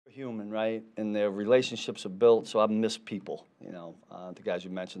Human, right? And their relationships are built, so I've missed people, the guys you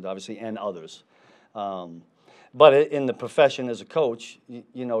mentioned, obviously, and others. But in the profession as a coach,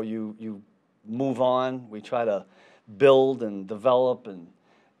 you move on. We try to build and develop and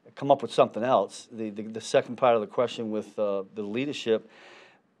come up with something else. The second part of the question with the leadership,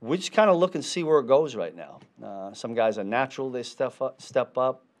 we just kind of look and see where it goes right now. Some guys are natural; they step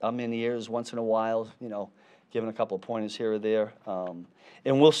up. I'm in the ears once in a while, giving a couple of pointers here or there,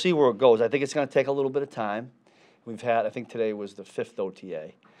 and we'll see where it goes. I think it's going to take a little bit of time. I think today was the 5th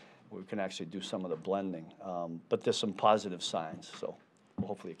OTA. We can actually do some of the blending, but there's some positive signs, so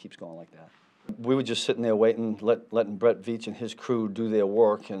hopefully it keeps going like that. We were just sitting there waiting, letting Brett Veach and his crew do their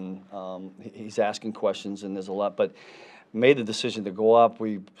work, and he's asking questions, and there's a lot, but made the decision to go up.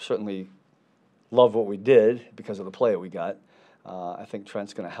 We certainly love what we did because of the player we got. I think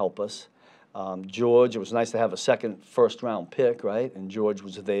Trent's going to help us. George, it was nice to have a second first-round pick, right? And George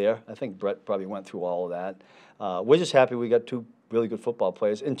was there. I think Brett probably went through all of that. We're just happy we got 2 really good football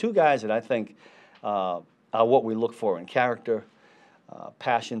players and 2 guys that I think are what we look for in character,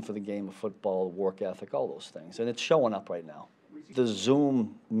 passion for the game of football, work ethic, all those things. And it's showing up right now. The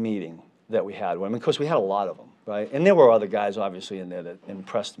Zoom meeting that we had, of course, we had a lot of them, right? And there were other guys, obviously, in there that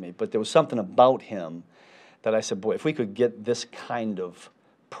impressed me. But there was something about him that I said, boy, if we could get this kind of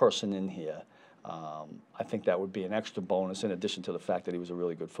person in here, I think that would be an extra bonus in addition to the fact that he was a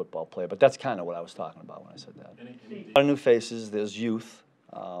really good football player. But that's kind of what I was talking about when I said that. A lot of new faces. There's youth.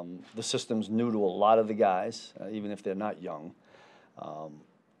 The system's new to a lot of the guys, even if they're not young.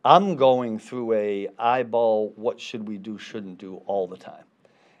 I'm going through a eyeball what should we do, shouldn't do all the time.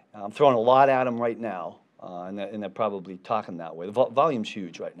 I'm throwing a lot at them right now, and they're probably talking that way. The volume's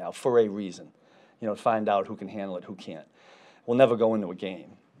huge right now for a reason. To find out who can handle it, who can't. We'll never go into a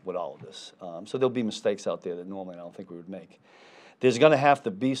game with all of this. So there'll be mistakes out there that normally I don't think we would make. There's going to have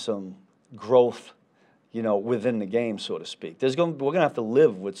to be some growth, within the game, so to speak. We're going to have to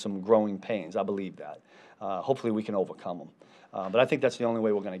live with some growing pains. I believe that. Hopefully we can overcome them. But I think that's the only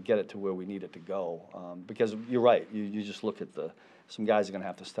way we're going to get it to where we need it to go. Because you're right. You just look at some guys are going to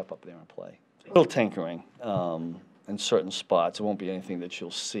have to step up there and play. A little tinkering. In certain spots. It won't be anything that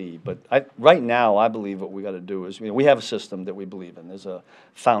you'll see. But right now, I believe what we got to do is, we have a system that we believe in. There's a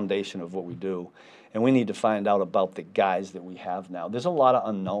foundation of what we do. And we need to find out about the guys that we have now. There's a lot of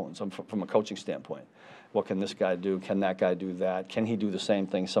unknowns from a coaching standpoint. What can this guy do? Can that guy do that? Can he do the same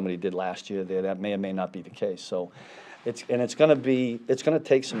thing somebody did last year there? That may or may not be the case. So it's going to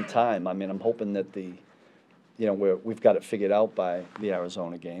take some time. I'm hoping that we've got it figured out by the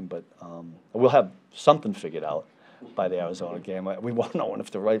Arizona game. But we'll have something figured out by the Arizona game. We won't know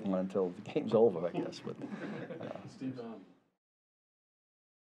if the right one until the game's over, I guess. But, Steve,